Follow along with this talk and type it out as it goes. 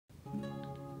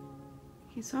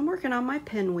Okay, so I'm working on my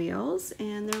pinwheels,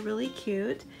 and they're really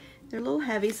cute. They're a little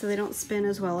heavy, so they don't spin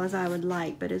as well as I would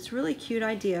like, but it's a really cute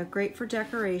idea, great for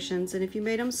decorations, and if you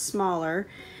made them smaller,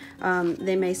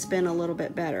 they may spin a little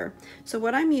bit better. So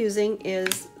what I'm using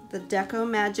is the Deco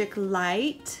Magic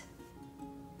Light.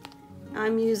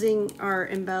 I'm using our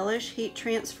Embellish Heat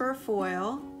Transfer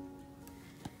Foil,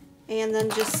 and then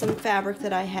just some fabric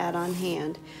that I had on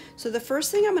hand. So the first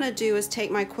thing I'm going to do is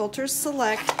take my Quilters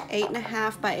Select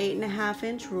 8.5 by 8.5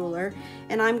 inch ruler,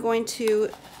 and I'm going to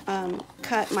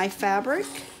cut my fabric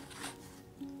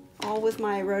all with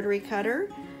my rotary cutter.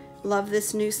 Love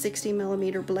this new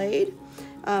 60mm blade.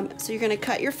 So you're going to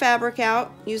cut your fabric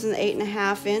out using the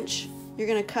 8.5 inch. You're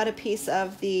going to cut a piece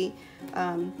of the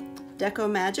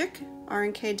Deco Magic,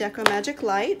 R&K Deco Magic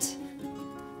Light.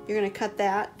 You're going to cut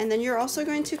that, and then you're also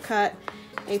going to cut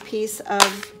a piece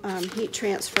of heat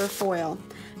transfer foil.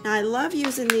 Now I love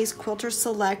using these Quilters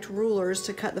Select rulers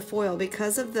to cut the foil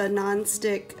because of the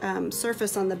non-stick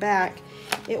surface on the back.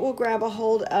 It will grab a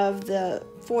hold of the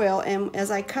foil, and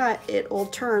as I cut, it will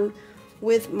turn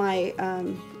with my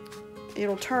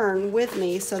it'll turn with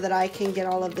me so that I can get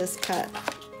all of this cut.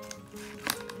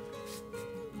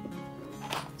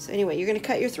 So anyway, you're going to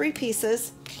cut your 3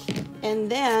 pieces.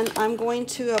 And then I'm going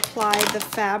to apply the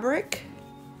fabric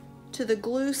to the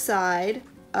glue side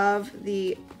of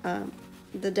the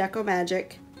Deco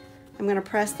Magic. I'm going to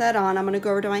press that on. I'm going to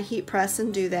go over to my heat press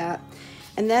and do that.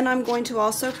 And then I'm going to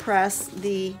also press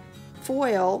the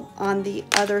foil on the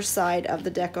other side of the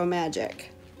Deco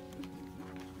Magic.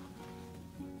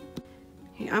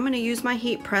 Okay, I'm going to use my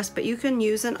heat press, but you can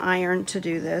use an iron to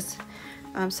do this.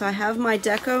 So I have my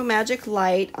Deco Magic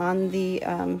Light on the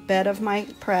bed of my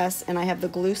press, and I have the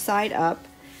glue side up.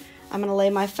 I'm going to lay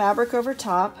my fabric over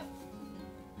top,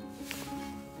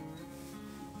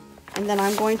 and then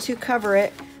I'm going to cover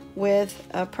it with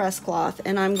a press cloth,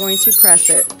 and I'm going to press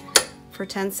it for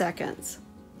 10 seconds.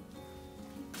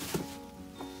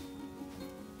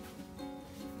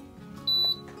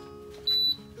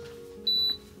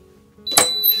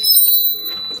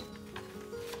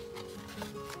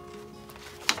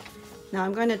 Now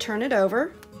I'm going to turn it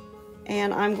over,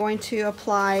 and I'm going to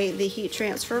apply the heat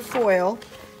transfer foil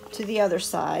to the other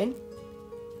side.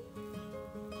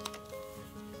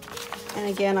 And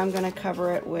again, I'm going to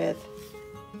cover it with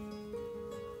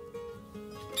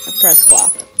a press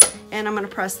cloth. And I'm going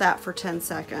to press that for 10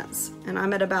 seconds. And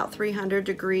I'm at about 300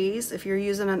 degrees. If you're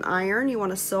using an iron, you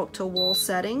want a silk to wool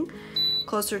setting,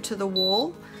 closer to the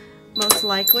wool, most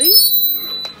likely.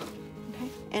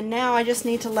 And now I just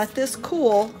need to let this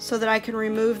cool so that I can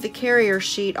remove the carrier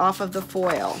sheet off of the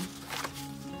foil.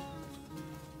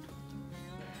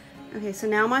 Okay, so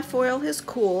now my foil has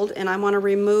cooled, and I want to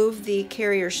remove the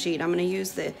carrier sheet. I'm going to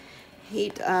use the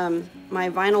my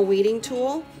vinyl weeding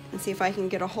tool and see if I can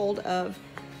get a hold of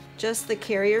just the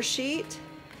carrier sheet.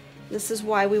 This is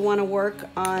why we want to work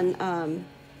on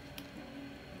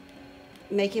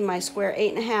making my square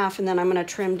 8.5, and then I'm going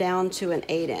to trim down to an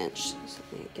 8 inch. So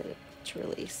let me get it to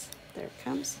release. There it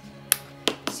comes.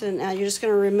 So now you're just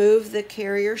going to remove the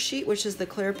carrier sheet, which is the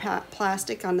clear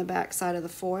plastic on the back side of the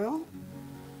foil.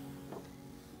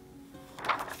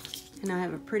 And I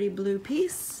have a pretty blue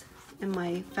piece and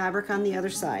my fabric on the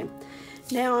other side.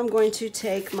 Now I'm going to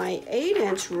take my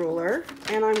 8-inch ruler,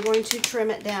 and I'm going to trim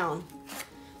it down.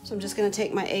 So I'm just going to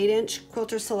take my 8-inch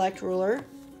Quilters Select ruler,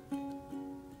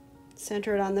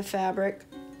 center it on the fabric.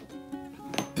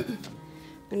 I'm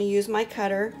going to use my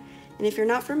cutter, and if you're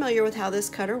not familiar with how this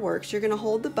cutter works, you're going to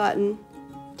hold the button,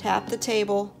 tap the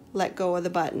table, let go of the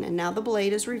button, and now the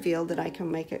blade is revealed that I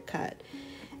can make it cut.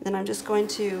 And then I'm just going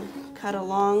to cut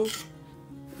along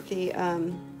the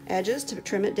edges to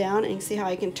trim it down, and you can see how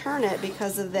I can turn it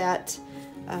because of that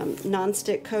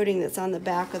non-stick coating that's on the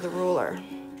back of the ruler.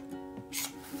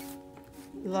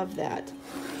 Love that.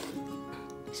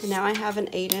 So now I have an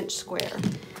 8-inch square.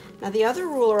 Now the other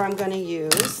ruler I'm going to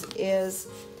use is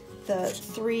the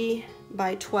 3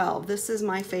 by 12. This is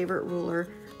my favorite ruler,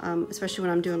 especially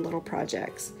when I'm doing little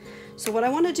projects. So what I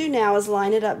want to do now is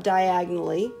line it up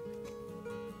diagonally.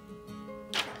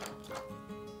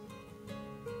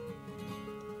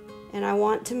 And I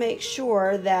want to make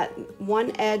sure that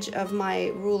one edge of my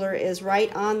ruler is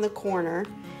right on the corner,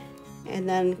 and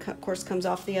then of course comes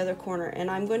off the other corner.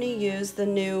 And I'm going to use the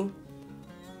new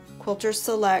Quilters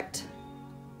Select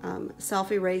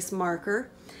self-erase marker,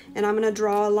 and I'm going to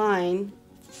draw a line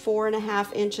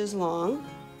 4.5 inches long.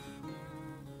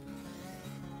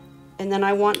 And then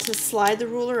I want to slide the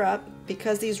ruler up,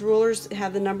 because these rulers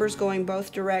have the numbers going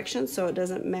both directions, so it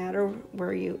doesn't matter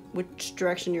which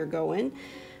direction you're going.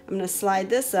 I'm going to slide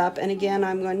this up, and again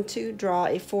I'm going to draw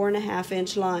a 4.5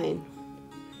 inch line.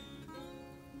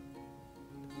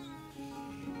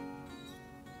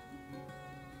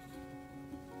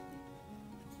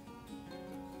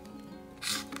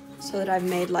 so that I've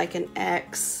made like an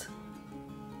X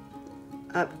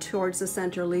up towards the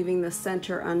center, leaving the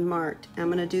center unmarked. I'm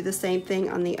going to do the same thing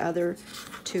on the other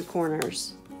two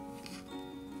corners.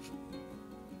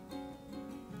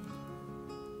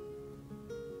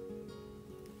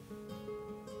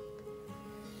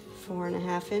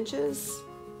 4.5 inches.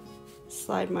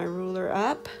 Slide my ruler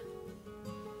up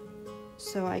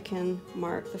so I can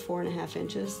mark the 4.5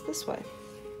 inches this way.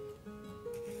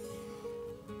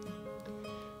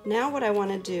 Now what I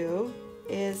want to do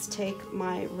is take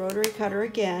my rotary cutter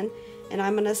again, and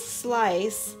I'm going to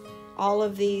slice all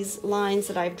of these lines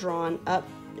that I've drawn up,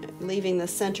 leaving the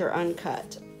center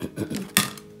uncut.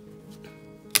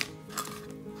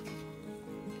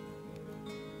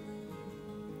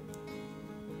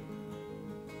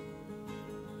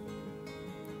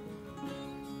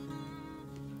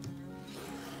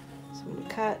 So I'm going to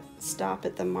cut, stop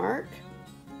at the mark.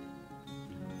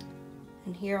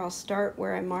 And here I'll start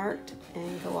where I marked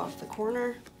and go off the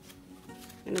corner.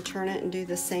 I'm going to turn it and do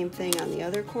the same thing on the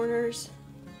other corners.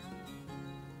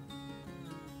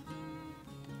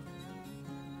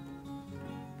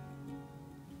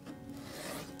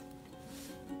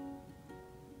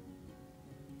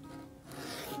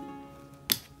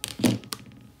 And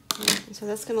so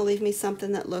that's going to leave me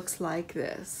something that looks like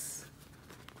this.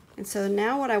 And so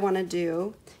now what I want to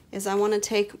do is I want to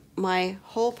take my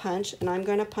hole punch, and I'm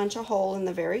going to punch a hole in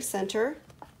the very center,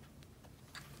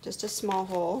 just a small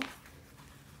hole.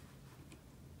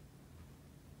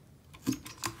 And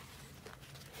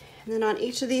then on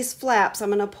each of these flaps, I'm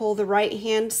going to pull the right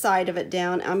hand side of it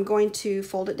down. I'm going to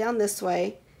fold it down this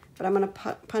way, but I'm going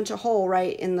to punch a hole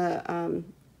right in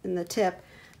the tip,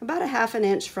 about 1/2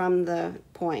 inch from the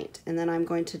point. And then I'm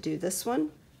going to do this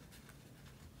one,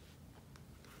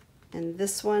 and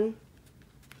this one,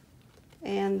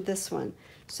 and this one.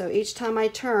 So each time I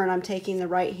turn, I'm taking the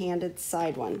right-handed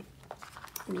side one.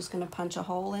 I'm just going to punch a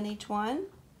hole in each one.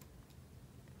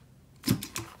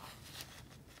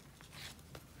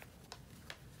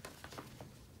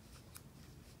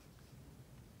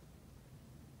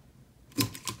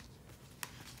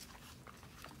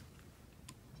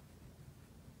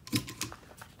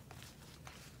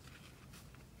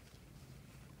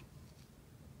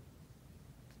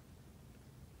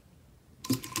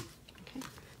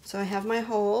 So I have my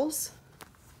holes,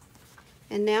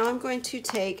 and now I'm going to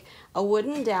take a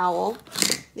wooden dowel.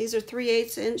 These are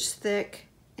 3/8 inch thick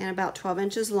and about 12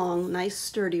 inches long, nice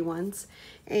sturdy ones.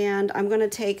 And I'm going to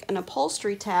take an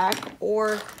upholstery tack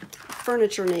or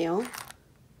furniture nail,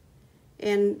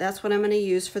 and that's what I'm going to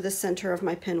use for the center of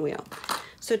my pinwheel.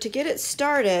 So to get it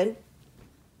started,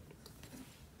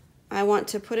 I want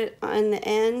to put it on the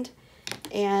end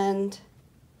and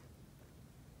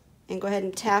go ahead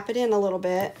and tap it in a little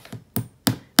bit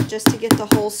just to get the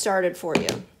hole started for you.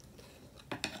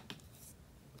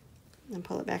 And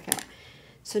pull it back out.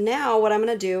 So now what I'm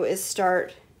going to do is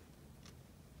start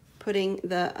putting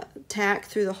the tack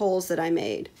through the holes that I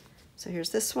made. So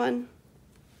here's this one.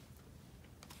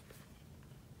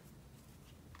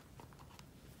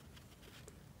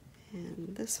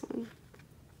 And this one.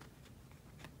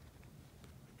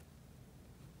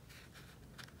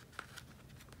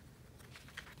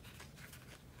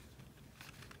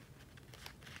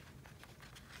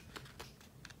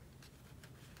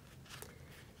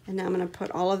 And now I'm going to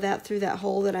put all of that through that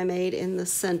hole that I made in the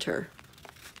center.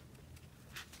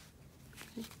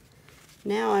 Okay.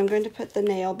 Now I'm going to put the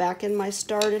nail back in my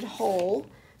started hole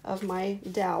of my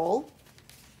dowel.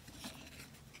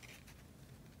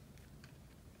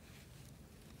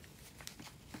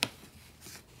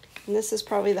 And this is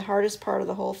probably the hardest part of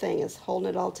the whole thing, is holding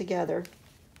it all together.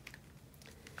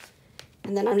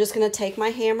 And then I'm just going to take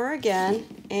my hammer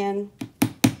again and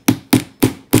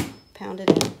pound it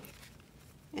in.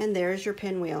 And there's your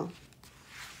pinwheel.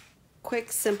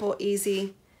 Quick, simple,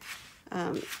 easy.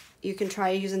 You can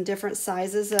try using different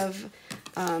sizes of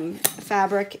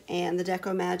fabric and the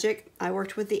Deco Magic. I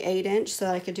worked with the 8 inch so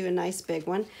that I could do a nice big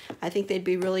one. I think they'd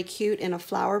be really cute in a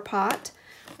flower pot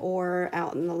or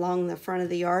out along the front of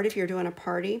the yard if you're doing a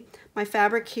party. My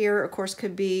fabric here, of course,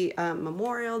 could be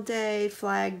Memorial Day,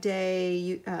 Flag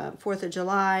Day, 4th of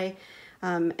July,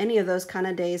 any of those kind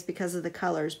of days because of the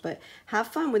colors. But have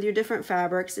fun with your different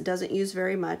fabrics. It doesn't use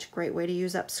very much. Great way to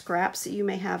use up scraps that you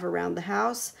may have around the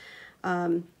house.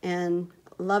 And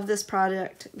love this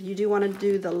product. You do want to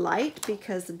do the light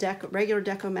because the regular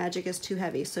Deco Magic is too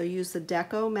heavy. So use the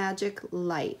Deco Magic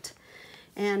Light.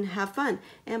 And have fun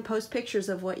and post pictures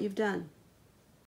of what you've done.